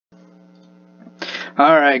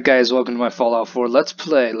Alright guys, welcome to my Fallout 4 Let's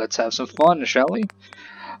Play. Let's have some fun, shall we?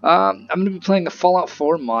 I'm going to be playing a Fallout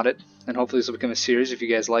 4 modded, and hopefully this will become a series if you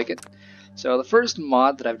guys like it. So the first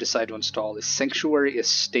mod that I've decided to install is Sanctuary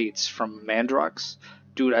Estates from Mandrox.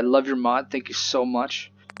 Dude, I love your mod, thank you so much.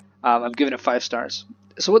 I'm giving it 5 stars.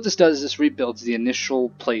 So what this does is this rebuilds the initial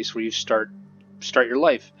place where you start your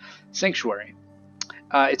life, Sanctuary.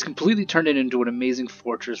 It's completely turned it into an amazing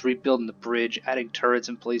fortress, rebuilding the bridge, adding turrets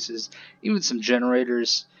in places, even some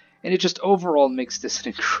generators, and it just overall makes this an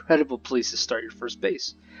incredible place to start your first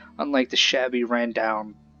base, unlike the shabby,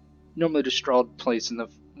 ran-down, normally destroyed place in the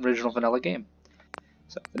original vanilla game.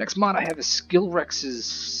 So the next mod I have is Skillrex's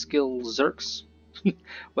Skill Zerks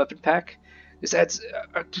weapon pack. This adds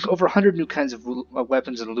over 100 new kinds of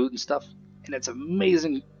weapons and loot and stuff, and it's an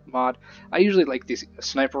amazing mod. I usually like these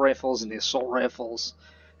sniper rifles and the assault rifles,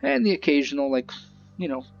 and the occasional, like, you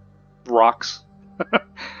know, rocks.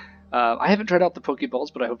 I haven't tried out the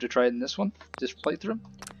Pokeballs, but I hope to try it in this playthrough.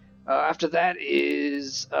 After that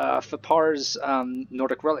is Fapar's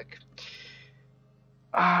Nordic Relic.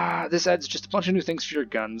 This adds just a bunch of new things for your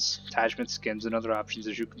guns, attachments, skins, and other options,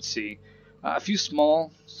 as you can see. A few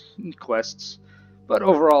small quests, but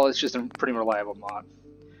overall it's just a pretty reliable mod.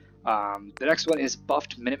 The next one is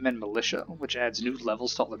Buffed Minutemen Militia, which adds new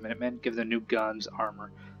levels to all the Minutemen, give them new guns,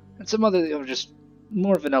 armor, and some other just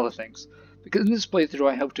more vanilla things. Because in this playthrough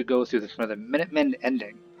I hope to go through the Minutemen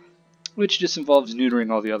ending, which just involves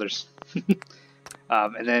neutering all the others.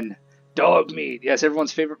 And then dog meat, yes,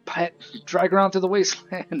 everyone's favorite pet. Drag around through the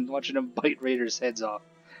wasteland, watching them bite raiders' heads off.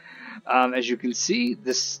 As you can see,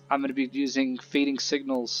 I'm going to be using Fading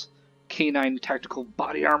Signals Canine Tactical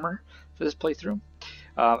Body Armor for this playthrough.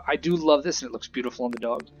 I do love this, and it looks beautiful on the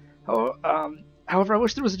dog. However, I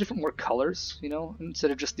wish there was different more colors, you know,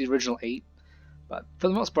 instead of just the original 8. But for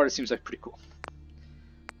the most part, it seems like pretty cool.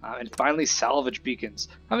 And finally, Salvage Beacons.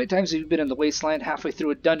 How many times have you been in the wasteland halfway through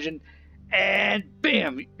a dungeon, and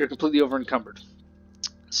bam, you're completely over encumbered?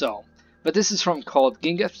 So, but this is called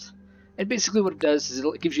Gingeth, and basically what it does is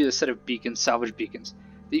it gives you a set of beacons, salvage beacons,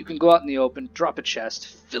 that you can go out in the open, drop a chest,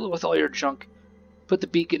 fill it with all your junk, put the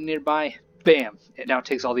beacon nearby. Bam! It now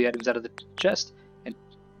takes all the items out of the chest, and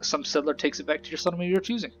some settler takes it back to your settlement of your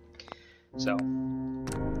choosing. So,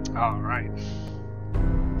 alright.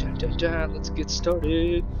 Dun, dun, dun, let's get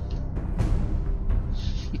started.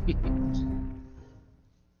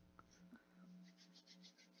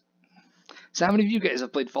 So how many of you guys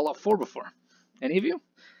have played Fallout 4 before? Any of you?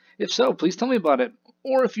 If so, please tell me about it.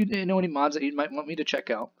 Or if you know any mods that you might want me to check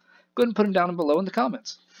out, go ahead and put them down below in the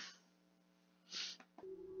comments.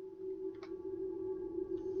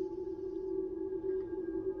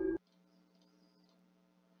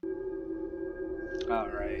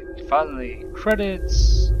 Alright, finally,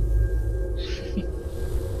 credits.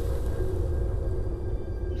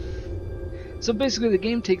 So basically the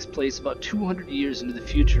game takes place about 200 years into the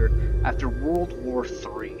future after World War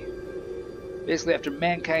III. Basically after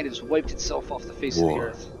mankind has wiped itself off the face of the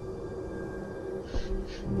earth.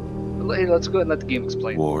 But let's go ahead and let the game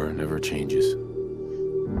explain. War never changes.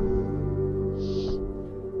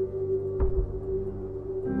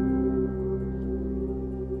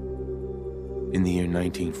 In the year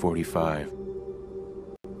 1945,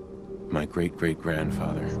 my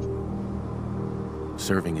great-great-grandfather,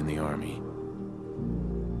 serving in the army,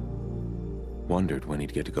 wondered when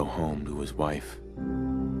he'd get to go home to his wife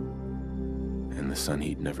and the son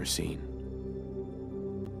he'd never seen.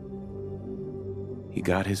 He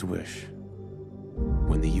got his wish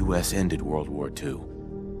when the U.S. ended World War II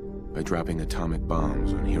by dropping atomic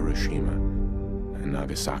bombs on Hiroshima and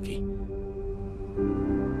Nagasaki.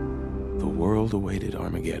 The world awaited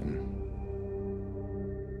Armageddon.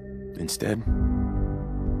 Instead,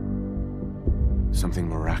 something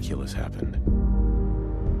miraculous happened.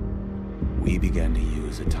 We began to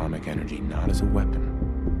use atomic energy not as a weapon,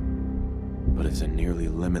 but as a nearly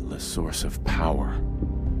limitless source of power.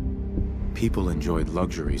 People enjoyed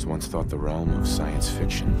luxuries once thought the realm of science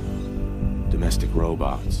fiction. Domestic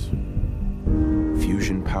robots,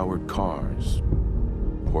 fusion-powered cars,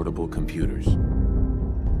 portable computers.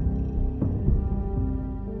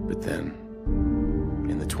 But then,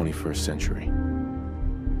 in the 21st century,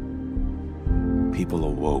 people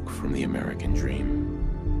awoke from the American dream.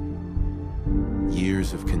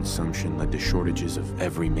 Years of consumption led to shortages of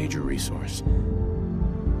every major resource.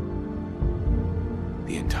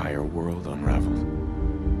 The entire world unraveled.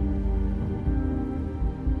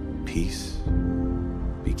 Peace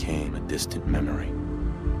became a distant memory.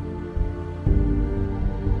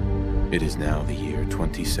 It is now the year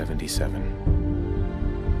 2077.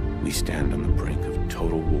 We stand on the brink of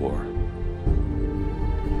total war.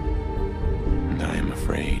 And I am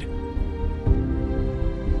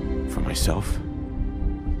myself,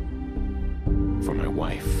 for my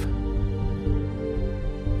wife,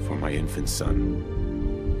 for my infant son.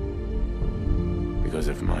 Because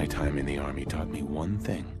if my time in the army taught me one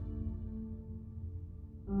thing,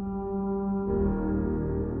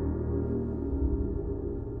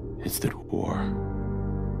 it's that war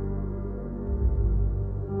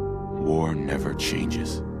never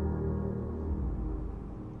changes.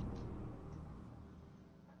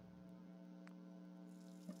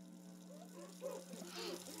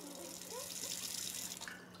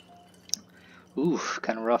 Ooh,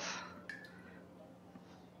 kind of rough.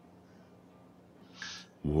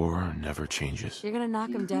 War never changes. You're gonna knock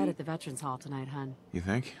him dead at the Veterans Hall tonight, hun. You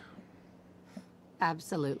think?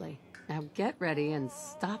 Absolutely. Now get ready and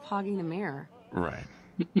stop hogging the mirror. Right.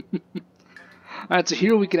 Alright, so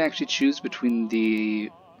here we can actually choose between the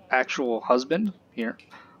actual husband here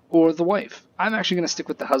or the wife. I'm actually going to stick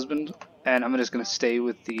with the husband, and I'm just going to stay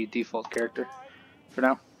with the default character for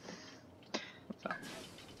now. So.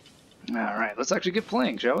 Alright, let's actually get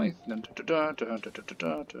playing, shall we?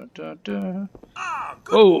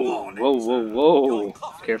 Whoa, whoa, whoa, whoa.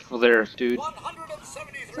 Careful there, dude.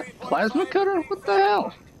 Is that a plasma cutter? What the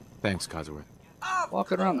hell? Thanks, Codsworth.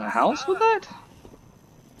 Walking around the house with that?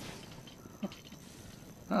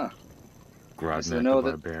 Huh. Grodnek know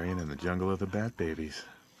the that- Barbarian in the Jungle of the Bat Babies.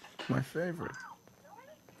 My favorite.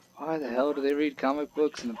 Why the hell do they read comic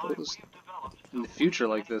books in the future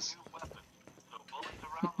like this?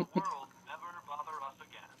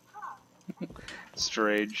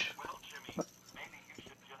 Strange.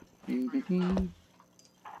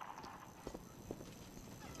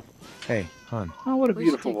 Hey, hon. Oh, what a We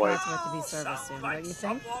beautiful should take wife. Codsworth to be serviced soon, don't you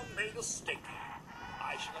think?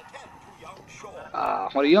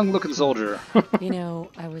 What a young-looking soldier. You know,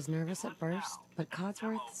 I was nervous at first, but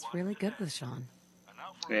Codsworth's really good with Sean.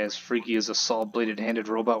 Yeah, as freaky as a saw-bladed handed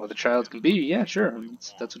robot with a child can be, yeah, sure.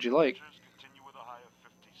 That's what you like. Continue with a high of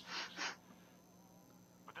 50s.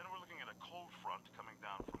 But then we're looking at a cold front coming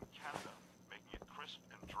down from Canada, making it crisp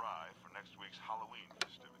and dry for next week's Halloween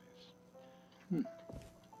festivities.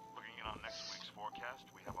 Looking in on next week's forecast,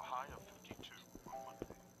 we have a high of 52 on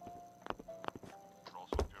Monday. But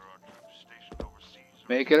also there are troops stationed overseas.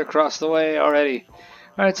 Make it across the way already.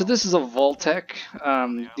 Alright, so this is a Vault-Tec.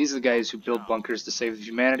 These are the guys who build bunkers to save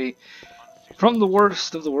humanity from the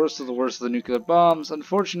worst of the worst of the worst of the nuclear bombs.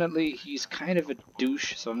 Unfortunately, he's kind of a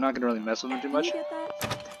douche, so I'm not going to really mess with him too much. Can you get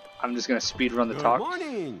that? I'm just going to speed run the Good talk.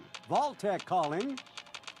 morning. Vault-Tec calling.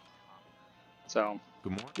 So,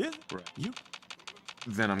 Good morning. Is you?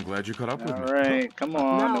 Then I'm glad you caught up with me. alright, come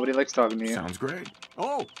on. Now- Nobody likes talking to you. Sounds great.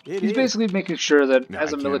 Oh, it He's is. basically making sure that, Yeah, as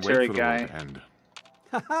I a can't military wait for the war guy, to end.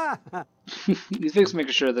 he's basically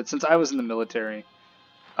making sure that since I was in the military,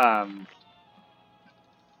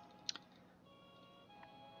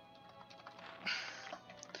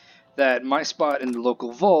 that my spot in the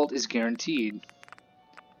local vault is guaranteed.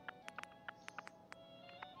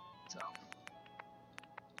 So,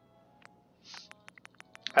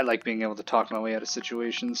 I like being able to talk my way out of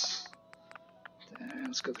situations.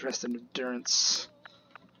 Let's go the rest of endurance.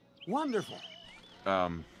 Wonderful.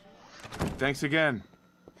 Thanks again.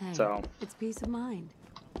 Hey, So- it's peace of mind.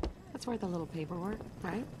 That's worth a little paperwork,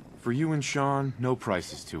 right? For you and Sean, no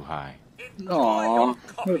price is too high. Aww,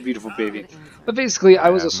 what a beautiful baby. But basically, I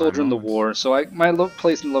was I a have my soldier in the moments. war, so my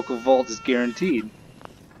place in the local vault is guaranteed.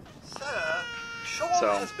 Sir, Sean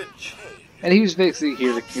So- has been changed. And he was basically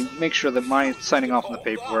here to make sure that my signing off on the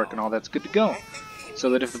paperwork and all that's good to go. So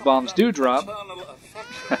that if the bombs do drop,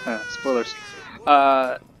 spoilers,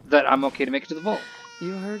 that I'm okay to make it to the vault.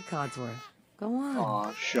 You heard Codsworth. Go on.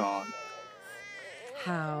 Aw, Sean.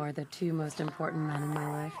 How are the two most important men in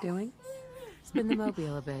my life doing? Spin the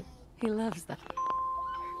mobile a bit. He loves them.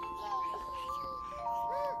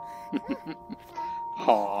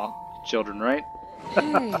 Aw, children, right?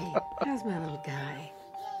 Hey, how's my little guy?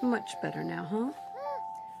 Much better now, huh?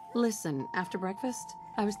 Listen, after breakfast,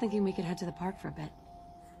 I was thinking we could head to the park for a bit.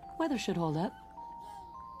 Weather should hold up.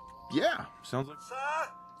 Yeah, sounds like... Sir,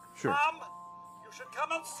 Sure. come. You should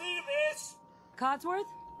come and see this. Codsworth?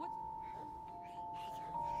 What?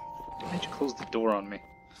 Why'd you close the door on me?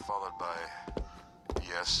 Followed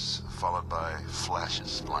by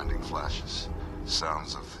flashes, blinding flashes.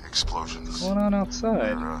 Sounds of explosions. What's going on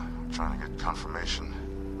outside? We're trying to get confirmation.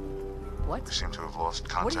 What? We seem to have lost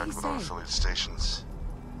did contact he with our say? affiliate stations.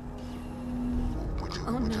 We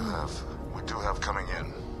do have coming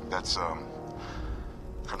in. That's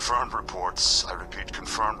confirmed reports. I repeat,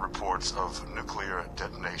 confirmed reports of nuclear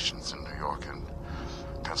detonations in New York and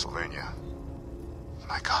Pennsylvania.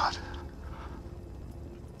 My God.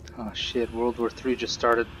 Oh shit, World War III just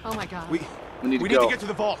started. Oh my god. We need to We go. need to get to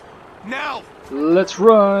the vault. Now! Let's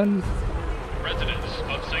run. Residents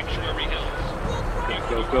of Sanctuary Hills.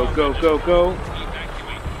 Go, go, go, go, go.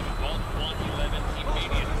 Evacuate Vault 111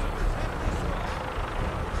 immediately.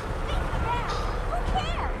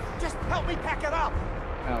 Just help me pack it up.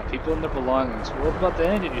 Now, people and their belongings. World about to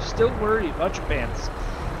end and you still worry about your pants.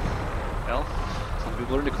 Well, some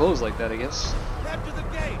people learn to close like that, I guess. Head to the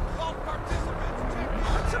gate! All participants!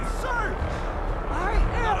 That's absurd. All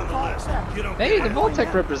right, Not on the list. You don't Hey, get the it.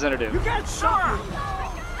 Vault-Tec representative. You can't shut me.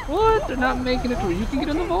 What? They're not making it to where you can get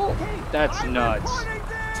in the vault? That's nuts.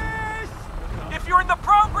 If you're in the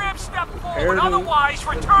program, step Prepare forward. to- Otherwise,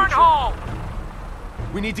 for the return future. home.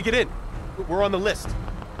 We need to get in. We're on the list.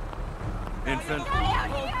 Infant,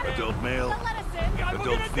 adult male,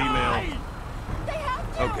 adult female.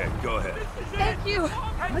 Okay, go ahead. Thank you.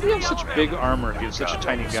 Why do you have such big armor if you have such a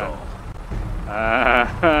tiny gun?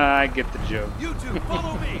 I get the joke. You two,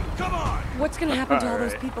 follow me. Come on. What's gonna happen to all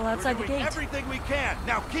those Alright. people We're outside the doing gate? everything we can.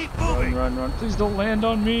 Now keep Run, moving. run, run. Please don't land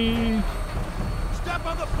on me. Step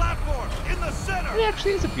on the platform in the It center.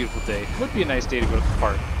 actually is a beautiful day. It would be a nice day to go to the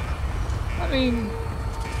park. I mean,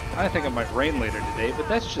 I think it might rain later today, but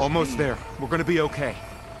that's just Almost me. there. We're gonna be okay.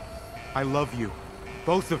 I love you,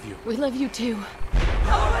 both of you. We love you too.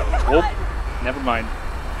 Oh, never mind.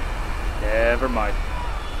 Never mind.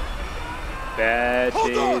 Bad Hold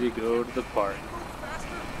day on. to go to the park.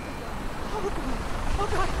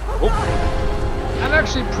 Oh. I'm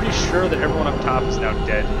actually pretty sure that everyone up top is now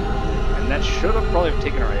dead. And that should have probably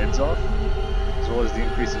taken our heads off, as well as the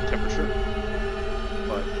increase in temperature.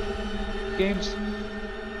 But, games.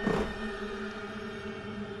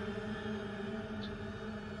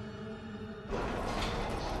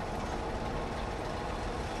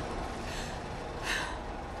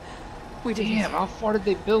 We did Damn, how far did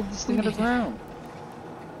they build this thing We made it. underground?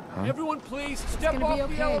 Everyone, please step gonna be off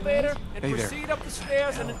the okay, elevator right? and Hey there. proceed up the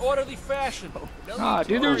stairs in an orderly fashion. Ah,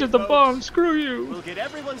 dude, there's just the bomb. Screw you. We'll get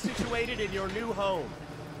everyone situated in your new home.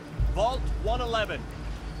 Vault 111.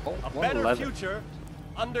 Oh, A better 111. future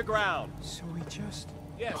underground. So we just...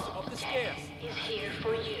 Yes, up the stairs. Is here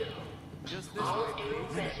for you. Just this All way. new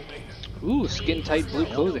residents. Ooh, skin-tight blue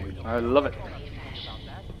clothing. I love it.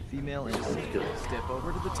 Female and step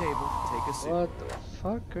over to the table, take a seat. What the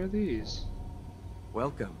fuck are these?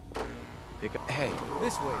 Welcome. Pick up. Hey,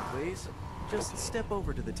 this way, please. Just step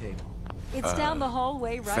over to the table. It's down the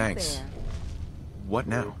hallway right thanks. there. What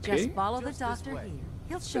now? Okay. Just follow the Just this doctor way. here.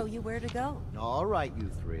 He'll show you where to go. All right, you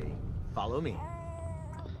three. Follow me.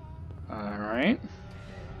 Alright.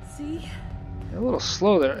 See? You're a little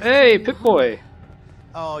slow there. Hey, Pip-Boy!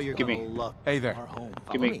 Oh, you're Give gonna me. love Hey there. our home.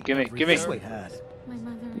 Give Follow me, give me, give me. This way, Hat. My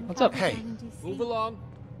mother and What's up? father Hey. died in DC. Move along.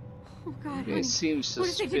 Oh God, You guys seem what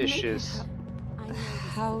if they didn't make it? suspicious.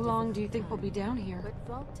 How long do you think we'll be down here?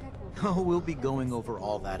 Oh, we'll be going over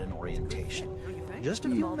all that in orientation. Just a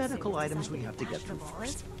few medical items we have to get through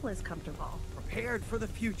first. is comfortable. Prepared for the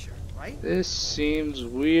future, right? This seems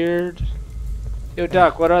weird. Yo,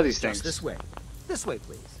 Doc, what are these things? Just this way. This way,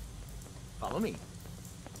 please. Follow me.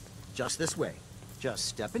 Just this way. Just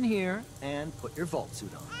step in here and put your vault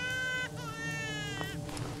suit on.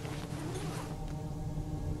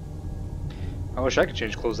 I wish I could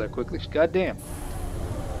change clothes that quickly. God damn.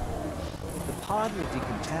 The pod will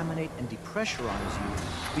decontaminate and depressurize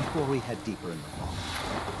you before we head deeper in the vault.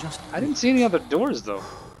 Just I didn't see any other doors, though.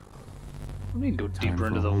 We need to go Time deeper for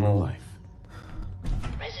into a the whole new vault. life.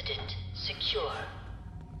 Resident secure.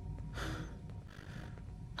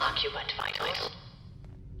 Occupant vital.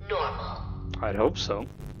 Normal. I'd hope so.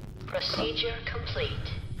 Procedure complete.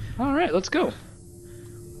 Alright, let's go.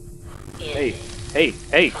 In. Hey, hey,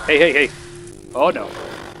 hey, hey, hey, hey. Oh no.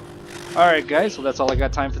 Alright guys, well that's all I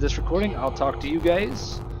got time for this recording. I'll talk to you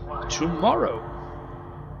guys tomorrow.